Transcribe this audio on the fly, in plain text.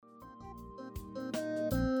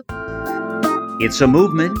It's a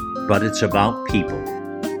movement, but it's about people.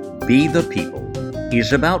 Be the People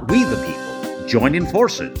is about we the people joining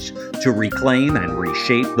forces to reclaim and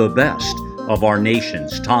reshape the best of our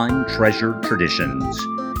nation's time-treasured traditions.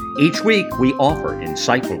 Each week, we offer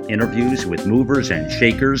insightful interviews with movers and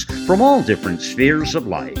shakers from all different spheres of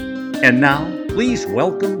life. And now, please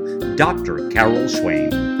welcome Dr. Carol Swain.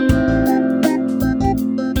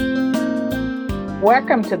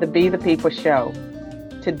 Welcome to the Be the People show.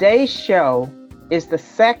 Today's show is the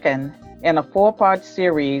second in a four-part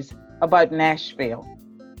series about Nashville.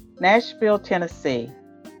 Nashville, Tennessee,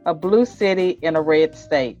 a blue city in a red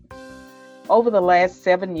state. Over the last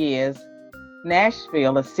 7 years,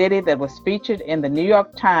 Nashville, a city that was featured in the New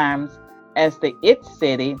York Times as the It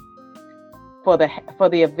City for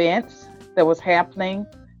the events that was happening,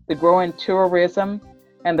 the growing tourism,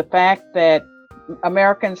 and the fact that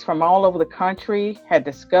Americans from all over the country had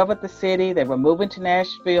discovered the city. They were moving to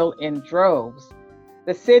Nashville in droves.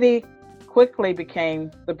 The city quickly became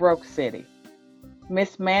the broke city.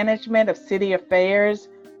 Mismanagement of city affairs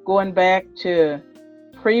going back to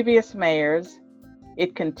previous mayors.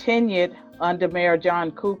 It continued under Mayor John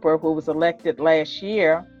Cooper, who was elected last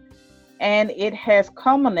year, and it has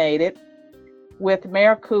culminated with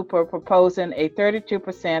Mayor Cooper proposing a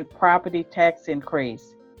 32% property tax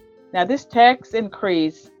increase. Now, this tax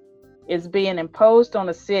increase is being imposed on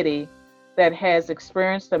a city that has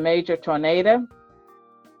experienced a major tornado,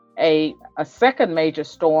 a second major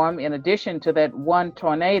storm in addition to that one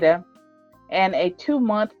tornado, and a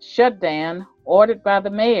 2-month shutdown ordered by the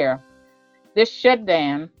mayor. This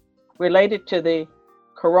shutdown related to the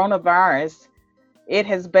coronavirus, it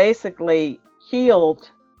has basically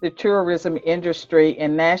killed the tourism industry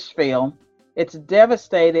in Nashville. It's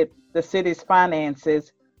devastated the city's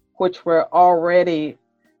finances, which were already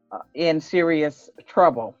in serious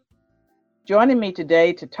trouble. Joining me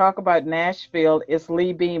today to talk about Nashville is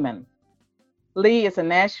Lee Beeman. Lee is a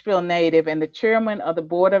Nashville native and the chairman of the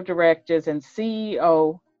board of directors and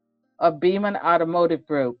CEO of Beeman Automotive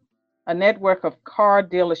Group, a network of car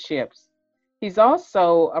dealerships. He's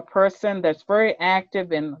also a person that's very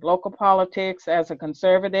active in local politics as a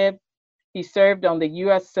conservative. He served on the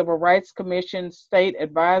U.S. Civil Rights Commission, State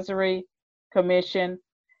Advisory Commission,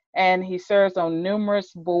 and he serves on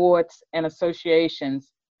numerous boards and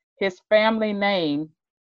associations. His family name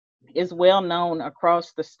is well known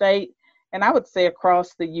across the state, and I would say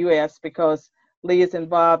across the U.S. because Lee is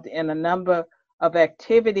involved in a number of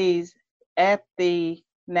activities at the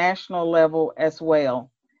national level as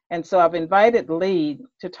well. And so I've invited Lee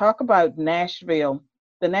to talk about Nashville,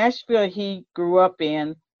 the Nashville he grew up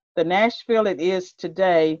in, the Nashville it is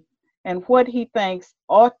today, and what he thinks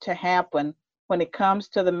ought to happen when it comes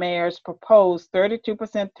to the mayor's proposed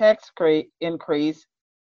 32% tax increase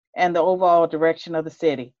and the overall direction of the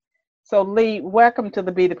city. So Lee, welcome to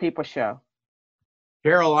the Be the People show.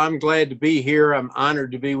 Carol, I'm glad to be here. I'm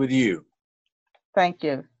honored to be with you. Thank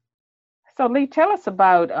you. So Lee, tell us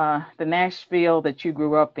about the Nashville that you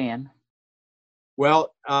grew up in.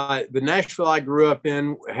 Well, the Nashville I grew up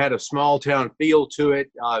in had a small town feel to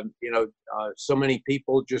it. So many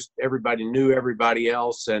people, just everybody knew everybody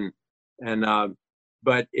else,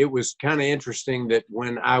 but it was kind of interesting that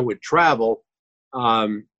when I would travel,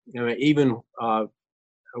 even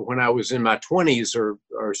when I was in my 20s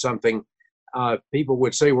or something, people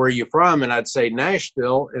would say, "Where are you from?" And I'd say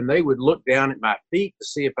Nashville, and they would look down at my feet to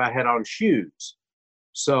see if I had on shoes.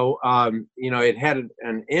 So, it had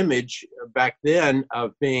an image back then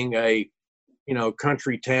of being a,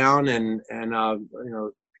 country town and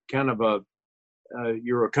kind of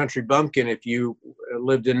you're a country bumpkin if you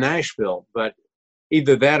lived in Nashville. But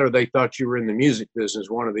either that or they thought you were in the music business,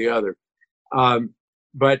 one or the other.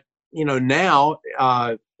 But now,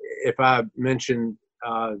 if I mention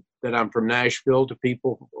that I'm from Nashville to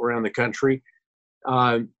people around the country,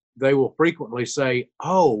 they will frequently say,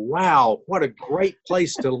 "Oh, wow, what a great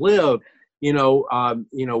place to live.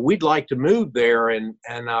 We'd like to move there."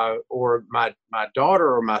 Or my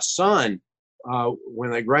daughter or my son,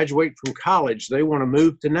 when they graduate from college, they want to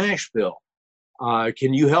move to Nashville.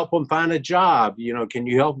 Can you help them find a job? Can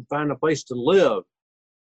you help them find a place to live?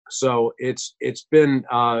 So it's been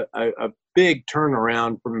a big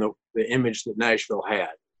turnaround from the image that Nashville had.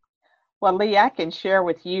 Well, Lee, I can share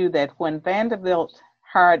with you that when Vanderbilt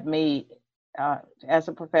hired me as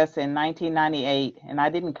a professor in 1998, and I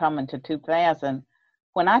didn't come until 2000,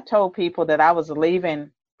 when I told people that I was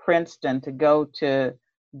leaving Princeton to go to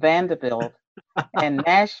Vanderbilt and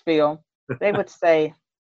Nashville, they would say,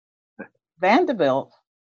 "Vanderbilt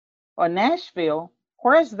or Nashville,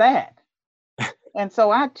 where's that?" And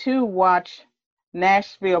so I too watched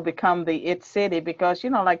Nashville become the it city? Because,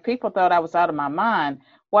 like people thought I was out of my mind.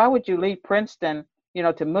 Why would you leave Princeton,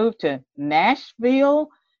 to move to Nashville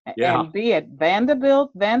Yeah, and be at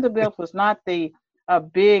Vanderbilt? Vanderbilt was not the a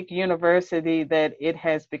big university that it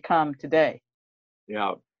has become today.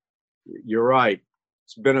 yeah, you're right.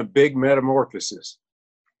 It's been a big metamorphosis.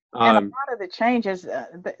 And a Um, lot of the changes,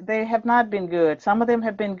 they have not been good. Some of them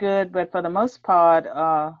have been good, but for the most part,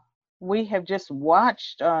 we have just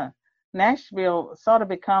watched Nashville sort of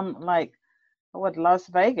become like what Las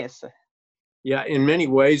Vegas. yeah, in many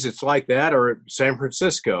ways, it's like that, or San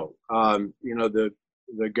Francisco.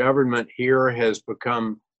 The government here has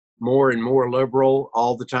become more and more liberal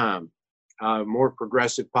all the time, more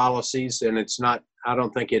progressive policies, and it's not. I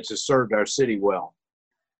don't think it's served our city well.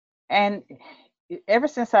 And ever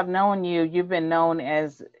since I've known you, you've been known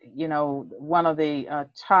as, one of the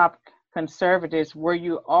top conservatives. Were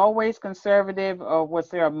you always conservative, or was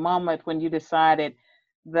there a moment when you decided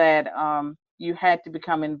that you had to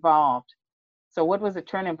become involved? So, what was the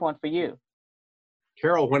turning point for you?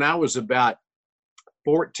 Carol, when I was about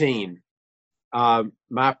 14,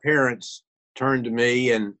 my parents turned to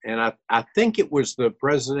me, and I think it was the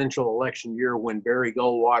presidential election year when Barry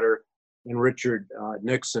Goldwater and Richard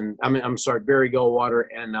Nixon. I'm sorry, Barry Goldwater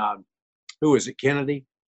and who was it? Kennedy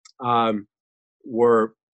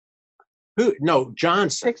were who? No,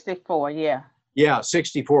 Johnson. 64, yeah. Yeah,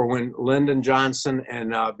 64 when Lyndon Johnson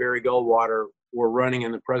and Barry Goldwater were running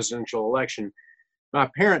in the presidential election. My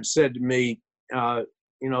parents said to me,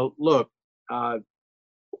 look, uh,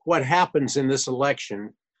 what happens in this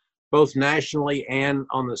election, both nationally and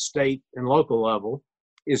on the state and local level,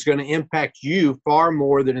 is going to impact you far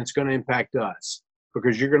more than it's going to impact us,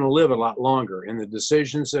 because you're going to live a lot longer, and the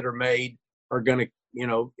decisions that are made are going to,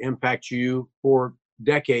 impact you for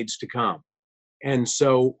decades to come. And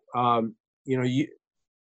so,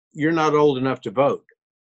 you're not old enough to vote,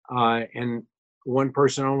 and one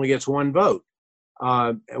person only gets one vote.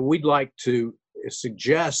 We'd like to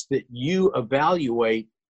suggest that you evaluate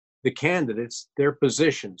the candidates, their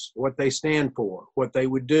positions, what they stand for, what they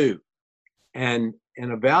would do, and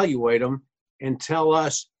evaluate them and tell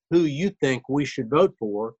us who you think we should vote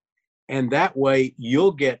for. And that way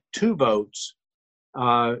you'll get two votes,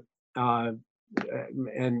 and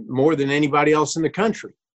more than anybody else in the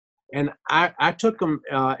country. And I took them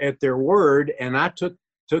at their word, and I took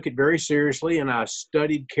it very seriously, and I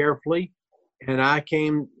studied carefully, and I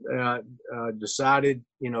decided,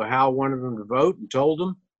 how I wanted them to vote, and told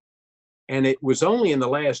them. And it was only in the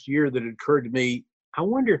last year that it occurred to me, I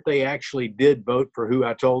wonder if they actually did vote for who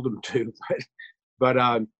I told them to. But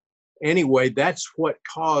anyway, that's what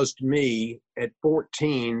caused me at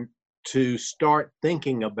 14 to start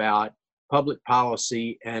thinking about public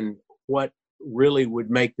policy and what really would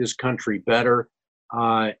make this country better,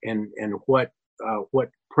 and what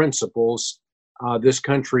principles this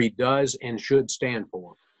country does and should stand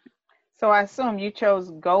for. So, I assume you chose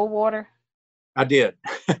Goldwater, I did.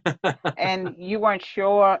 and you weren't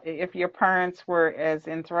sure if your parents were as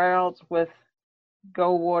enthralled with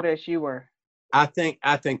Goldwater as you were. I think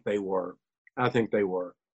they were. I think they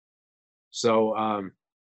were. So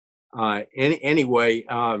anyway,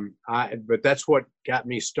 but that's what got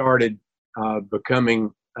me started becoming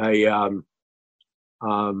a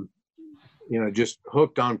just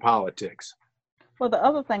hooked on politics. Well, the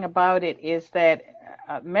other thing about it is that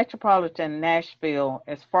metropolitan Nashville,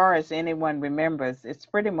 as far as anyone remembers, it's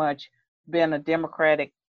pretty much been a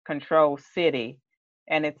Democratic controlled city,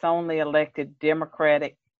 and it's only elected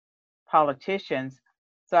Democratic politicians.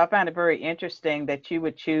 So I find it very interesting that you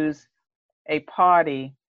would choose a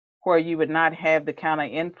party where you would not have the kind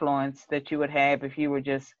of influence that you would have if you were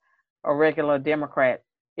just a regular Democrat.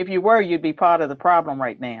 If you were, you'd be part of the problem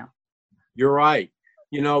right now. You're right.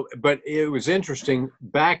 But it was interesting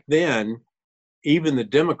back then. Even the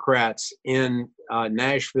Democrats in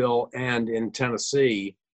Nashville and in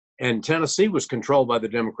Tennessee, and Tennessee was controlled by the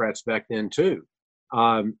Democrats back then too.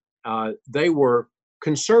 They were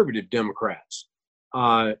conservative Democrats,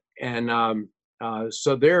 so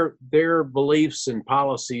their beliefs and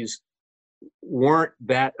policies weren't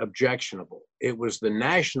that objectionable. It was the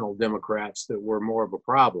national Democrats that were more of a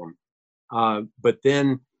problem. But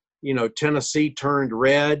then, Tennessee turned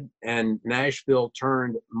red and Nashville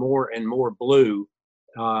turned more and more blue.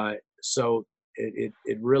 So it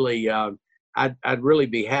really, I'd really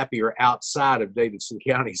be happier outside of Davidson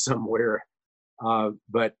County somewhere.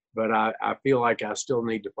 But I feel like I still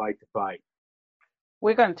need to fight the fight.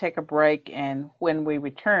 We're going to take a break, and when we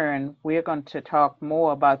return, we're going to talk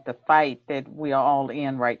more about the fight that we are all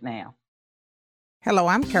in right now. Hello,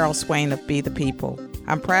 I'm Carol Swain of Be the People.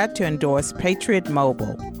 I'm proud to endorse Patriot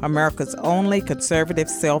Mobile, America's only conservative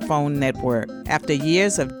cell phone network. After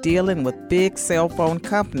years of dealing with big cell phone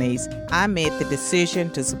companies, I made the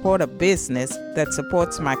decision to support a business that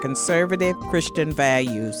supports my conservative Christian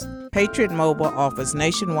values. Patriot Mobile offers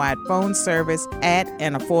nationwide phone service at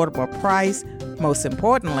an affordable price. Most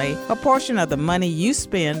importantly, a portion of the money you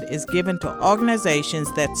spend is given to organizations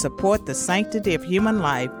that support the sanctity of human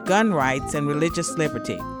life, gun rights, and religious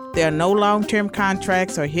liberty. There are no long-term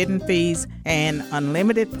contracts or hidden fees, and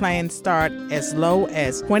unlimited plans start as low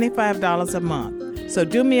as $25 a month. So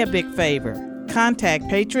do me a big favor. Contact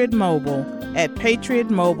Patriot Mobile at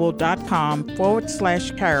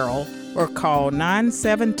patriotmobile.com/Carol or call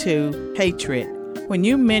 972-PATRIOT. When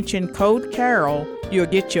you mention code Carol, you'll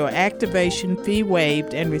get your activation fee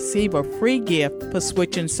waived and receive a free gift for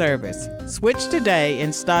switching service. Switch today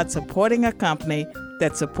and start supporting a company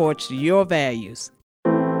that supports your values.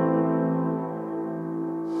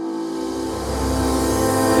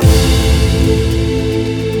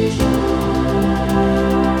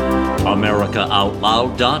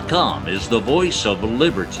 AmericaOutloud.com is the voice of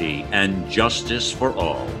liberty and justice for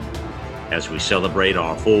all. As we celebrate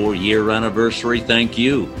our 4-year anniversary, thank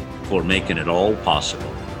you for making it all possible.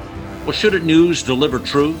 Well, shouldn't news deliver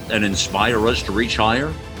truth and inspire us to reach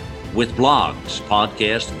higher? With blogs,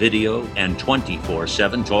 podcast, video, and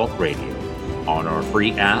 24/7 talk radio on our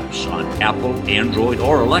free apps on Apple, Android,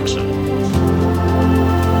 or Alexa.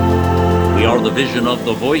 We are the vision of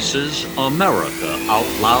the Voices America Out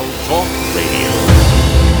Loud Talk Radio.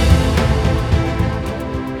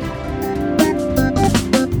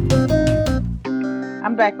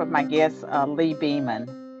 I'm back with my guest, Lee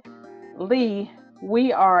Beeman. Lee,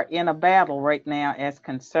 we are in a battle right now as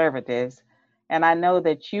conservatives, and I know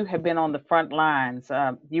that you have been on the front lines.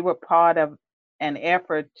 You were part of an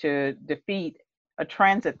effort to defeat a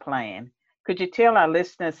transit plan. Could you tell our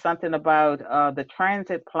listeners something about the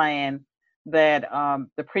transit plan that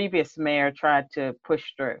the previous mayor tried to push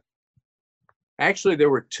through? Actually, there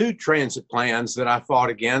were 2 transit plans that I fought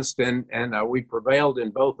against, and we prevailed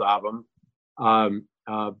in both of them.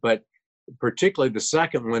 But particularly the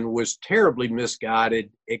second one was terribly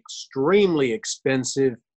misguided, extremely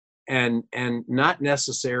expensive, and not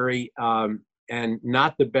necessary, and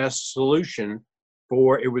not the best solution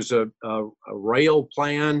for. It was a rail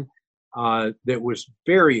plan that was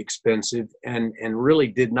very expensive and really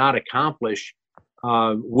did not accomplish,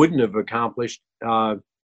 wouldn't have accomplished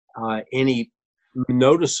any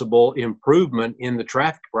noticeable improvement in the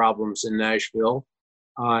traffic problems in Nashville.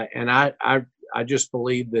 And I just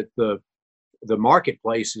believe that the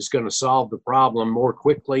marketplace is going to solve the problem more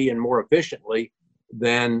quickly and more efficiently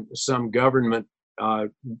than some government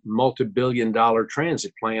multi-billion-dollar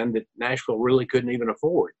transit plan that Nashville really couldn't even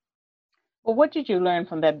afford. Well, what did you learn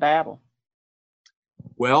from that battle?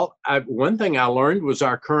 Well, one thing I learned was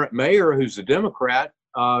our current mayor, who's a Democrat,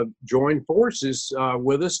 joined forces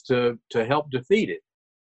with us to help defeat it.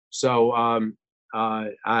 So I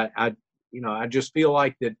just feel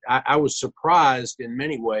like that I was surprised in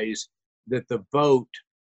many ways that the vote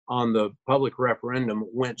on the public referendum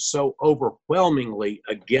went so overwhelmingly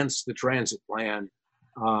against the transit plan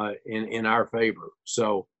in our favor.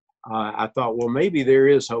 So I thought, well, maybe there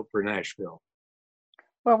is hope for Nashville.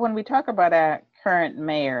 Well, when we talk about our current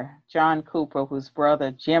mayor, John Cooper, whose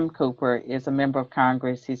brother Jim Cooper is a member of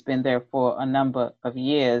Congress, he's been there for a number of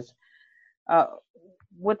years.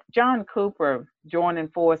 With John Cooper joining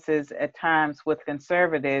forces at times with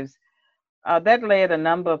conservatives, that led a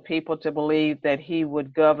number of people to believe that he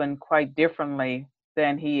would govern quite differently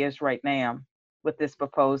than he is right now, with this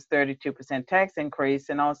proposed 32% tax increase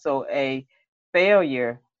and also a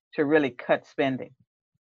failure to really cut spending.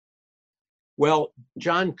 Well,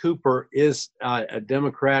 John Cooper is a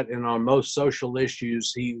Democrat, and on most social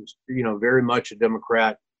issues, he's very much a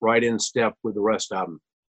Democrat, right in step with the rest of them.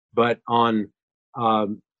 But on a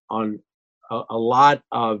lot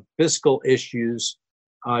of fiscal issues,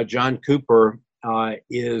 John Cooper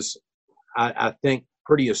is, I think,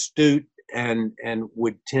 pretty astute and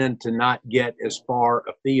would tend to not get as far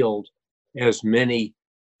afield as many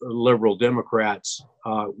liberal Democrats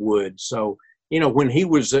would. So, when he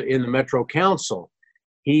was in the Metro Council,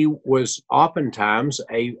 he was oftentimes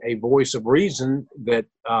a voice of reason that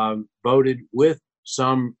voted with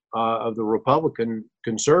some of the Republican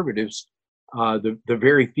conservatives, the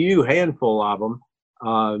very few handful of them,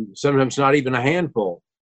 sometimes not even a handful.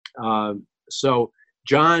 So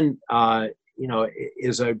John,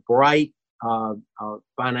 is a bright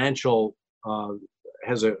financial,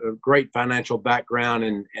 has a great financial background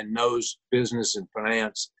and knows business and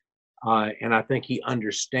finance. And I think he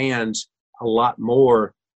understands a lot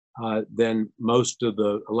more than most of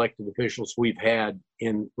the elected officials we've had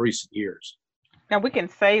in recent years. Now we can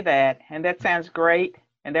say that, and that sounds great,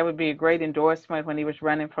 and that would be a great endorsement when he was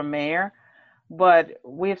running for mayor. But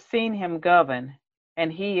we've seen him govern,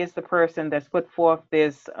 and he is the person that's put forth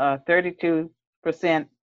this 32%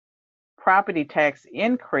 property tax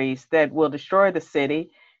increase that will destroy the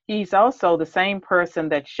city. He's also the same person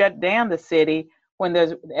that shut down the city when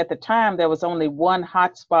at the time there was only one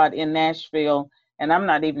hotspot in Nashville, and I'm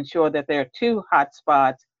not even sure that there are two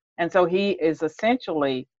hotspots. And so he has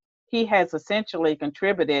essentially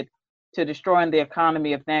contributed to destroying the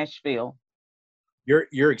economy of Nashville.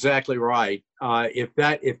 You're exactly right.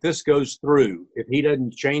 If this goes through, if he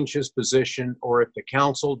doesn't change his position, or if the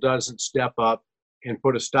council doesn't step up and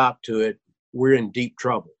put a stop to it, we're in deep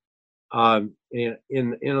trouble. In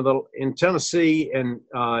Tennessee and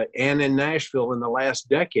in Nashville in the last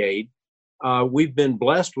decade, we've been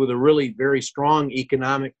blessed with a really very strong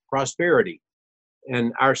economic prosperity,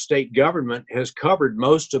 and our state government has covered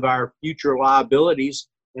most of our future liabilities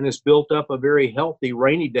and has built up a very healthy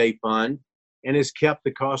rainy day fund and has kept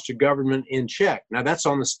the cost of government in check. Now that's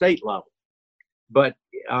on the state level, but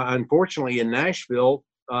unfortunately in Nashville,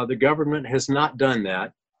 the government has not done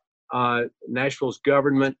that. Nashville's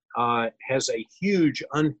government has a huge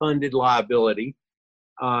unfunded liability.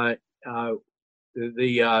 When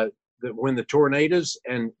the tornadoes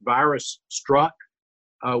and virus struck,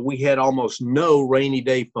 we had almost no rainy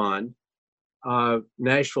day fund.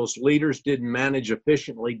 Nashville's leaders didn't manage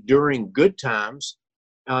efficiently during good times.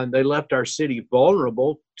 They left our city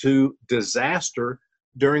vulnerable to disaster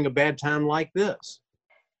during a bad time like this.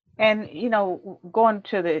 And, going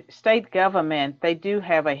to the state government, they do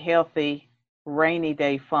have a healthy rainy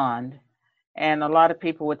day fund. And a lot of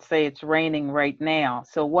people would say it's raining right now.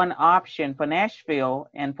 So one option for Nashville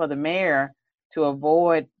and for the mayor to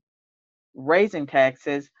avoid raising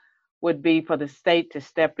taxes would be for the state to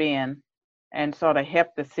step in and sort of help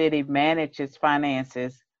the city manage its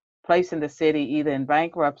finances, placing the city either in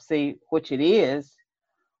bankruptcy, which it is,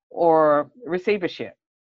 or receivership.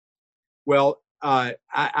 Well,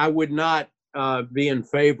 I would not be in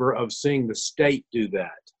favor of seeing the state do that.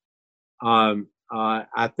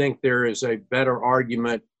 I think there is a better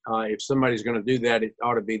argument. If somebody's going to do that, it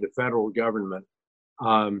ought to be the federal government.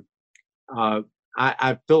 I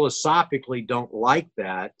philosophically don't like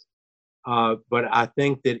that, but I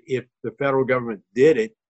think that if the federal government did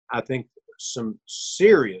it, I think some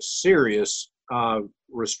serious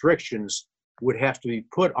restrictions would have to be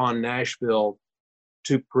put on Nashville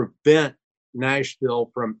to prevent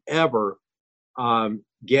Nashville from ever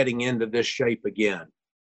getting into this shape again,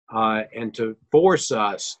 and to force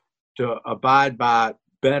us to abide by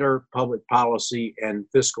better public policy and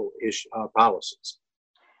fiscal policies.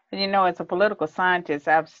 And as a political scientist,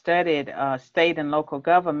 I've studied state and local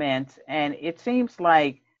governments, and it seems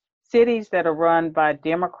like cities that are run by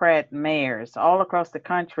Democrat mayors all across the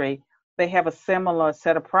country, they have a similar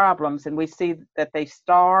set of problems, and we see that they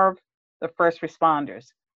starve the first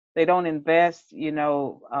responders. They don't invest,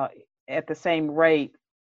 at the same rate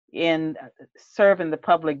in serving the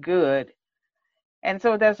public good. And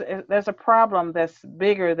so there's a problem that's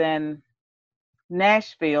bigger than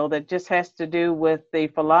Nashville that just has to do with the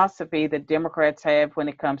philosophy that Democrats have when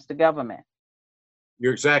it comes to government.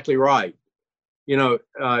 You're exactly right.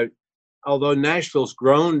 Although Nashville's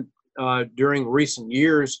grown during recent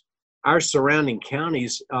years, our surrounding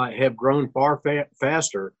counties have grown far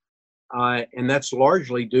faster. And that's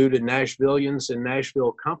largely due to Nashvillians and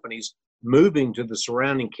Nashville companies moving to the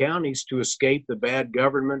surrounding counties to escape the bad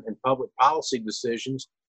government and public policy decisions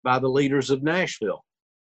by the leaders of Nashville.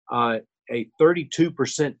 A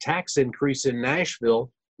 32% tax increase in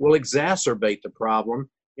Nashville will exacerbate the problem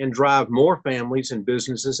and drive more families and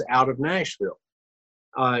businesses out of Nashville.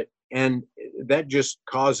 And that just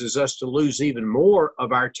causes us to lose even more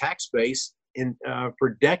of our tax base for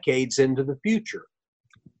decades into the future.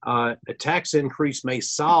 A tax increase may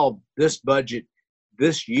solve this budget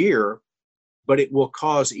this year, but it will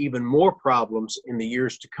cause even more problems in the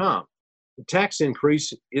years to come. The tax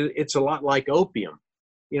increase, it's a lot like opium.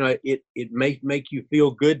 It may make you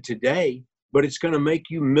feel good today, but it's going to make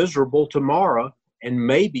you miserable tomorrow and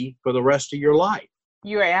maybe for the rest of your life.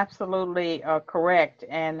 You're absolutely correct.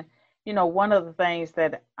 And, one of the things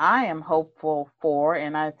that I am hopeful for,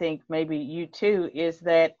 and I think maybe you too, is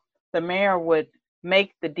that the mayor would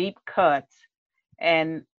make the deep cuts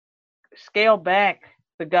and scale back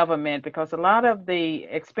the government, because a lot of the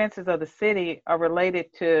expenses of the city are related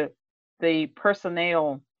to the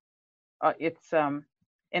personnel,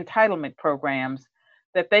 entitlement programs,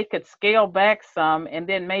 that they could scale back some and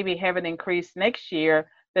then maybe have an increase next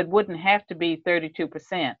year that wouldn't have to be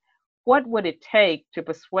 32%. What would it take to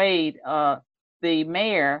persuade the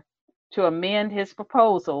mayor to amend his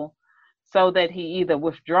proposal so that he either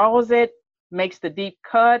withdraws it, makes the deep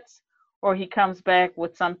cuts, or he comes back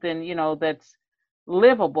with something, that's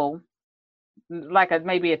livable, like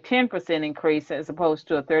maybe a 10% increase as opposed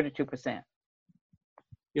to a 32%?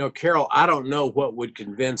 Carol, I don't know what would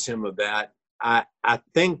convince him of that. I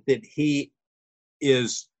think that he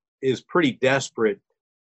is pretty desperate.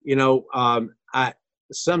 I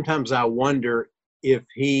sometimes I wonder if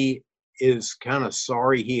he is kind of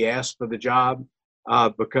sorry he asked for the job,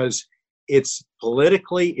 because it's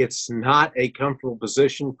politically, it's not a comfortable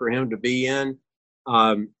position for him to be in.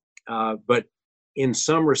 But in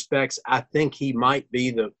some respects, I think he might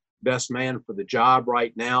be the best man for the job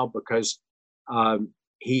right now, because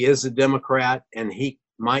he is a Democrat, and he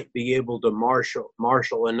might be able to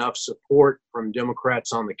marshal enough support from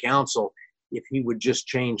Democrats on the council if he would just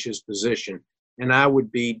change his position. And I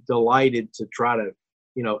would be delighted to try to,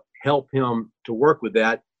 help him to work with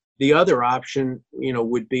that. The other option,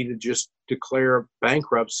 would be to just declare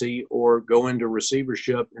bankruptcy or go into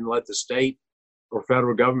receivership and let the state or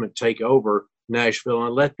federal government take over Nashville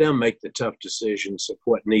and let them make the tough decisions of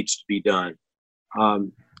what needs to be done.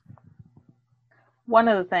 One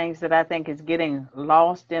of the things that I think is getting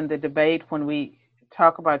lost in the debate when we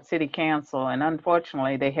talk about city council, and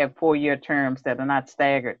unfortunately they have 4-year terms that are not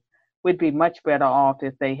staggered. We'd be much better off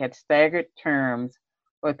if they had staggered terms,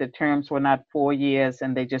 or if the terms were not 4 years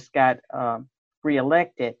and they just got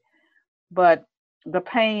reelected. But the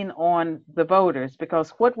pain on the voters,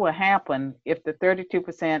 because what will happen if the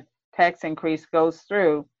 32% tax increase goes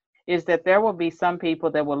through is that there will be some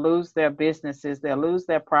people that will lose their businesses, they'll lose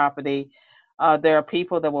their property. There are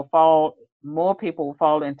people that more people will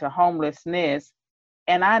fall into homelessness.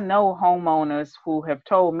 And I know homeowners who have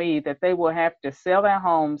told me that they will have to sell their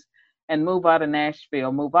homes and move out of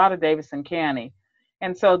Nashville, move out of Davidson County.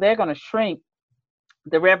 And so they're going to shrink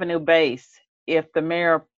the revenue base if the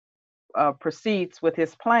mayor proceeds with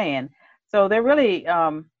his plan. So they're really,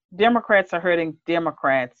 Democrats are hurting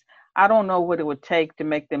Democrats. I don't know what it would take to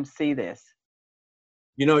make them see this.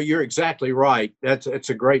 You're exactly right. It's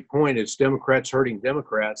a great point. It's Democrats hurting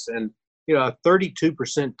Democrats. And, a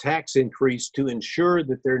 32% tax increase to ensure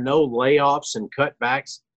that there are no layoffs and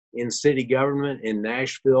cutbacks in city government in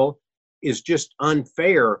Nashville is just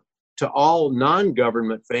unfair to all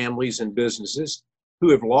non-government families and businesses who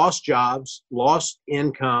have lost jobs, lost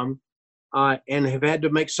income, and have had to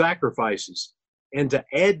make sacrifices. And to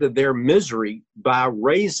add to their misery by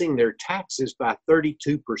raising their taxes by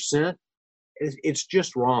 32%, it's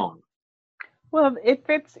just wrong. Well, it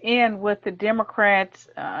fits in with the Democrats,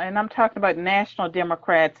 and I'm talking about national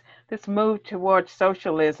Democrats, this move towards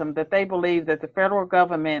socialism, that they believe that the federal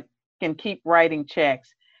government can keep writing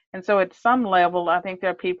checks. And so at some level, I think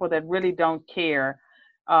there are people that really don't care.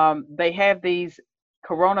 They have these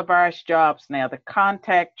coronavirus jobs now, the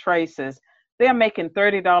contact tracers. They're making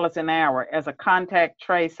 $30 an hour as a contact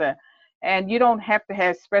tracer, and you don't have to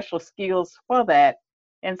have special skills for that.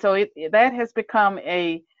 And so that has become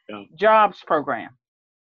a jobs program.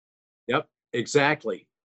 Yep, exactly.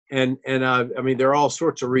 And I mean, there are all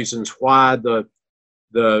sorts of reasons why the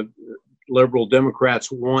liberal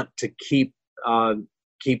Democrats want to keep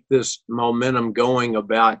this momentum going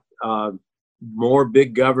about more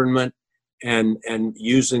big government and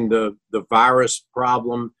using the virus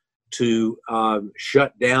problem to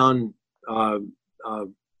shut down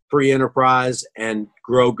free enterprise and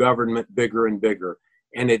grow government bigger and bigger.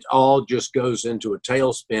 And it all just goes into a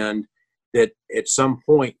tailspin that at some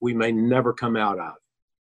point we may never come out of.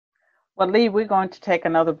 Well, Lee, we're going to take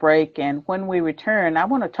another break. And when we return, I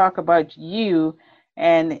want to talk about you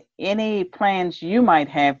and any plans you might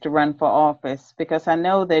have to run for office, because I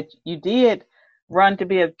know that you did run to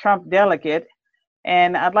be a Trump delegate.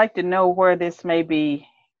 And I'd like to know where this may be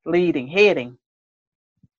heading.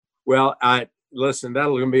 Well, listen,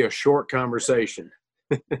 that'll going to be a short conversation.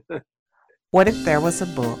 What if there was a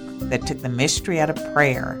book that took the mystery out of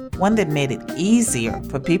prayer, one that made it easier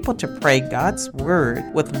for people to pray God's word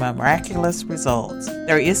with miraculous results?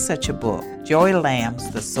 There is such a book. Joy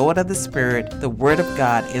Lamb's The Sword of the Spirit, the Word of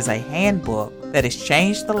God, is a handbook that has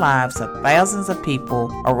changed the lives of thousands of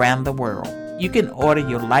people around the world. You can order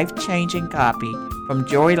your life-changing copy from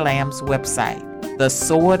Joy Lamb's website,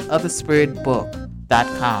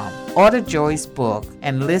 theswordofthespiritbook.com. Order Joy's book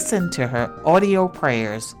and listen to her audio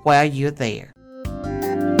prayers while you're there.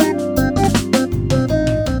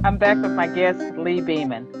 I'm back with my guest, Lee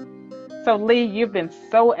Beeman. So, Lee, you've been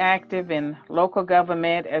so active in local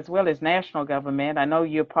government as well as national government. I know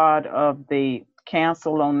you're part of the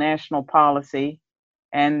Council on National Policy,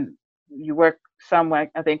 and you work somewhat,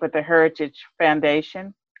 I think, with the Heritage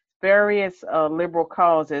Foundation, various liberal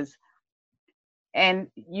causes. And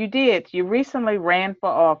you recently ran for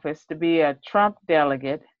office to be a Trump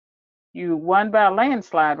delegate. You won by a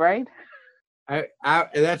landslide, right?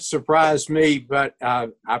 That surprised me, but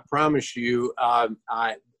I promise you,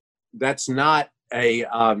 that's not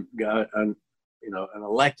an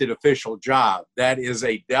elected official job. That is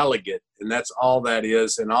a delegate, and that's all that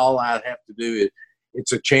is. And all I have to do is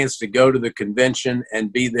it's a chance to go to the convention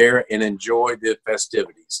and be there and enjoy the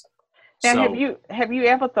festivities. Now, So, have you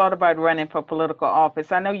ever thought about running for political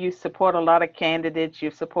office? I know you support a lot of candidates.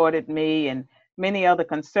 You supported me and many other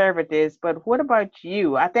conservatives, but what about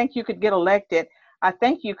you? I think you could get elected. I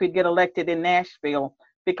think you could get elected in Nashville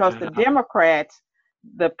because the Democrats,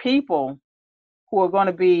 the people who are going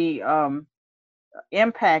to be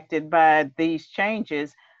impacted by these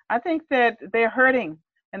changes, I think that they're hurting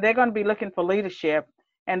and they're going to be looking for leadership,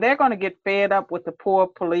 and they're going to get fed up with the poor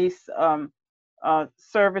police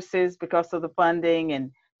services because of the funding and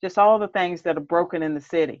just all the things that are broken in the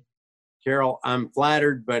city. Carol, I'm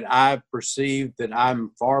flattered, but I perceive that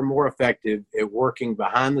I'm far more effective at working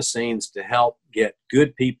behind the scenes to help get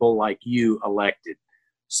good people like you elected.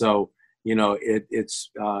 So,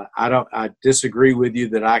 I disagree with you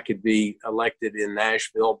that I could be elected in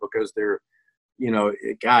Nashville because there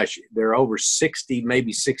are over 60,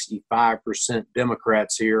 maybe 65%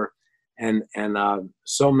 Democrats here. And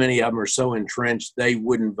so many of them are so entrenched, they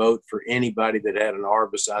wouldn't vote for anybody that had an R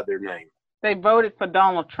beside their name. They voted for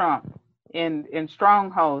Donald Trump in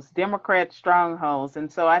strongholds, Democrat strongholds. And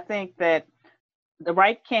so I think that the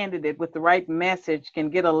right candidate with the right message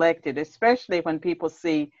can get elected, especially when people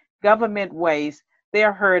see government waste.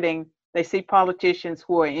 They're hurting. They see politicians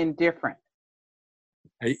who are indifferent.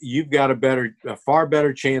 You've got a far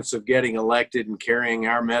better chance of getting elected and carrying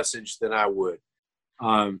our message than I would.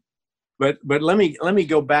 But let me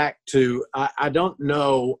go back to, I don't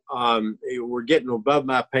know, we're getting above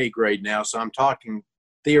my pay grade now, so I'm talking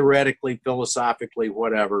theoretically, philosophically,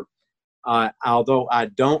 whatever. Although I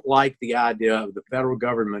don't like the idea of the federal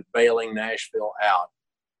government bailing Nashville out,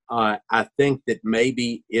 I think that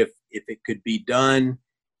maybe if it could be done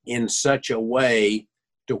in such a way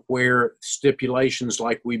to where stipulations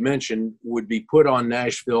like we mentioned would be put on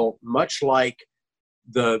Nashville, much like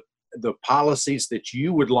the policies that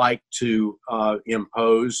you would like to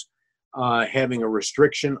impose, having a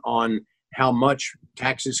restriction on how much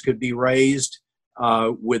taxes could be raised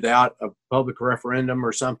without a public referendum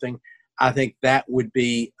or something. I think that would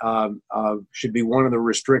be should be one of the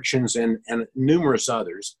restrictions, and numerous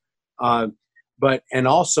others. And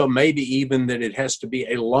also maybe even that it has to be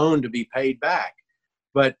a loan to be paid back.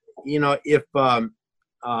 But if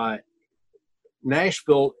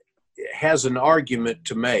Nashville has an argument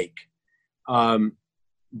to make,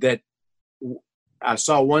 that I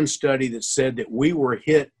saw one study that said that we were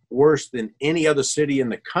hit worse than any other city in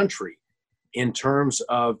the country in terms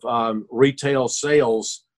of retail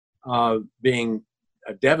sales being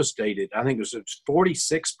devastated. I think it was a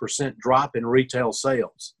 46% drop in retail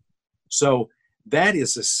sales. So that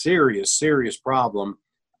is a serious, serious problem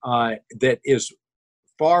that is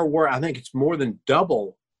far worse. I think it's more than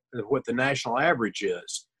double what the national average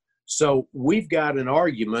is. So we've got an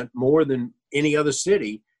argument more than any other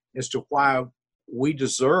city as to why we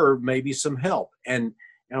deserve maybe some help. And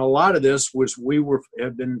a lot of this was we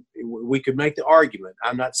could make the argument.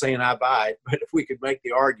 I'm not saying I buy it, but if we could make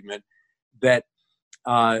the argument that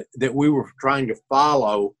that we were trying to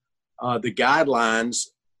follow the guidelines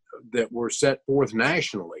that were set forth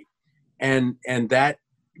nationally, and that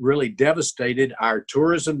really devastated our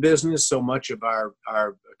tourism business. So much of our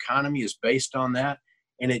economy is based on that,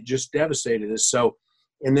 and it just devastated us. So,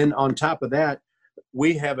 and then on top of that,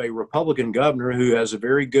 we have a Republican governor who has a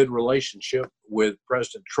very good relationship with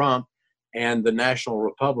President Trump and the national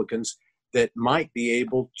Republicans that might be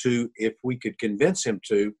able to, if we could convince him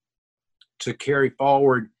to carry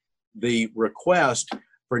forward the request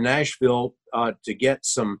for Nashville to get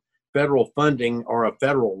some federal funding or a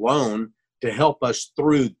federal loan to help us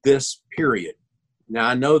through this period. Now,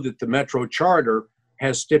 I know that the Metro Charter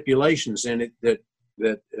has stipulations in it that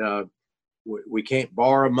we can't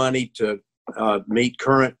borrow money to meet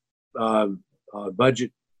current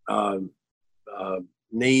budget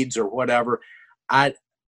needs or whatever.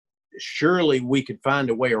 Surely we could find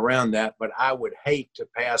a way around that, but I would hate to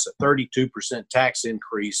pass a 32% tax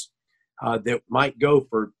increase that might go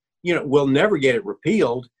for, we'll never get it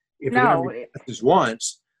repealed if it only passes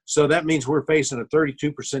once. So that means we're facing a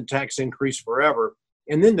 32% tax increase forever,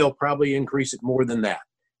 and then they'll probably increase it more than that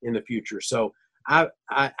in the future. So I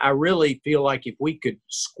really feel like if we could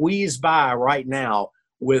squeeze by right now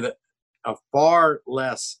with a far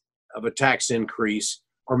less of a tax increase,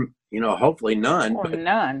 or hopefully none. Or but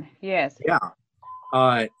none, yes. yeah,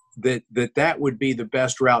 that would be the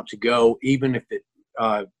best route to go, even if it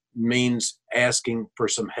means asking for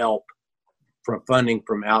some help from funding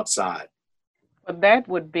from outside. But that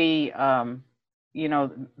would be, a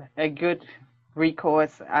good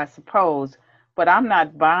recourse, I suppose. But I'm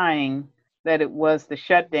not buying that it was the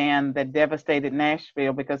shutdown that devastated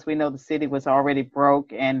Nashville, because we know the city was already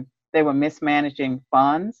broke and they were mismanaging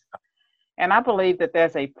funds. And I believe that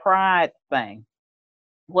there's a pride thing,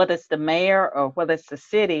 whether it's the mayor or whether it's the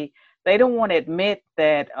city. They don't want to admit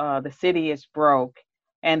that the city is broke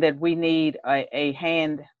and that we need a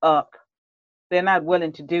hand up. They're not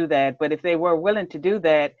willing to do that. But if they were willing to do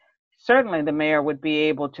that, certainly the mayor would be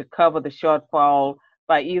able to cover the shortfall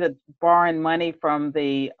by either borrowing money from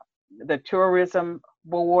the tourism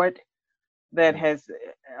board that has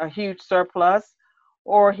a huge surplus,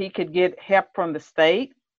 or he could get help from the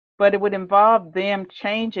state. But it would involve them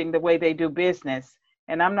changing the way they do business.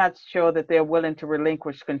 And I'm not sure that they're willing to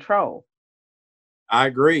relinquish control. I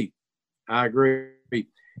agree.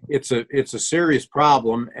 It's a serious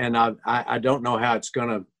problem, and I don't know how it's going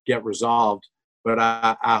to get resolved, but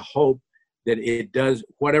I hope that it does,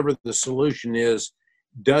 whatever the solution is,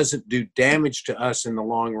 doesn't do damage to us in the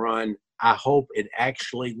long run. I hope it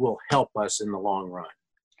actually will help us in the long run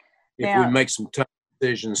if we make some tough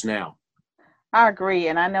decisions now. I agree,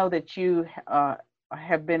 and I know that you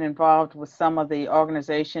have been involved with some of the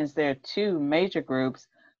organizations. There are two major groups.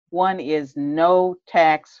 One is No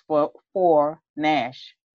Tax for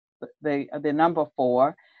Nash, the number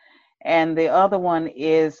 4, and the other one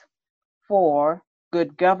is For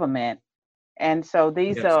Good Government. And so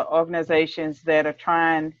these Yes. are organizations that are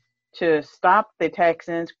trying to stop the tax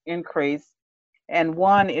increase, and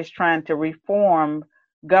one is trying to reform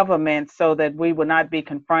government so that we will not be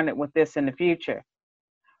confronted with this in the future.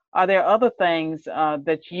 Are there other things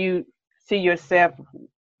that you see yourself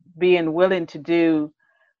being willing to do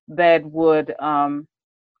that would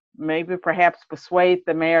maybe perhaps persuade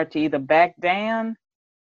the mayor to either back down,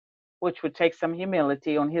 which would take some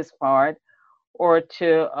humility on his part, or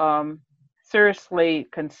to seriously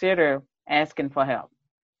consider asking for help?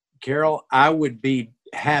 Carol, I would be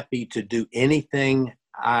happy to do anything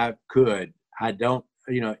I could. I don't,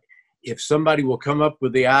 if somebody will come up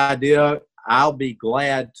with the idea, I'll be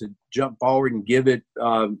glad to jump forward and give it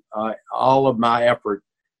all of my effort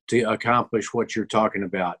to accomplish what you're talking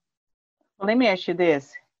about. Well, let me ask you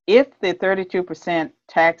this. If the 32%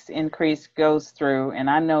 tax increase goes through, and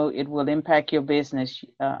I know it will impact your business,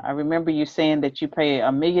 I remember you saying that you pay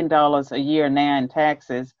 $1 million a year now in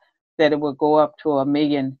taxes, that it will go up to $1.3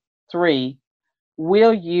 million.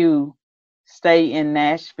 Will you stay in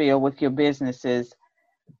Nashville with your businesses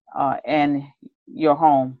and your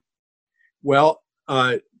home? Well,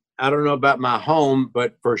 I don't know about my home,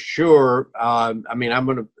 but for sure, I'm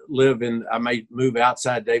going to I may move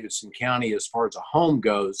outside Davidson County as far as a home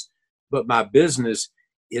goes, but my business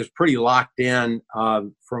is pretty locked in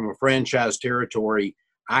from a franchise territory.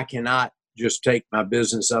 I cannot just take my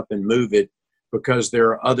business up and move it, because there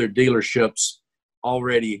are other dealerships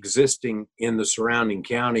already existing in the surrounding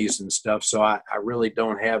counties and stuff. So I really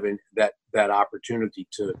don't have that opportunity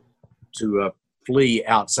to flee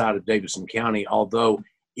outside of Davidson County, although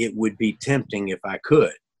it would be tempting if I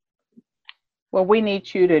could. Well, we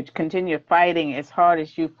need you to continue fighting as hard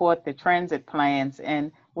as you fought the transit plans, and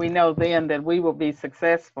we know then that we will be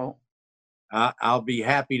successful. I'll be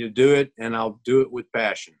happy to do it, and I'll do it with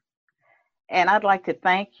passion. And I'd like to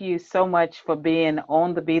thank you so much for being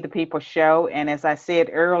on the Be the People show. And as I said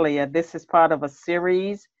earlier, this is part of a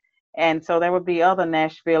series. And so there will be other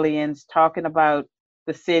Nashvillians talking about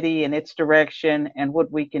the city and its direction and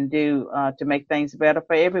what we can do to make things better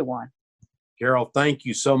for everyone. Carol, thank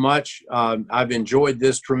you so much. I've enjoyed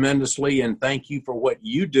this tremendously, and thank you for what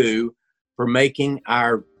you do for making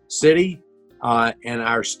our city and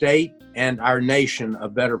our state and our nation a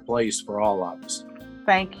better place for all of us.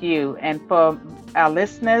 Thank you. And for our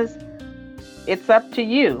listeners, it's up to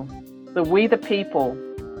you, we the people,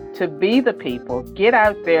 to be the people. Get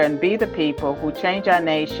out there and be the people who change our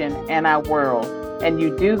nation and our world. And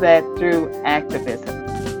you do that through activism.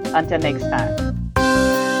 Until next time.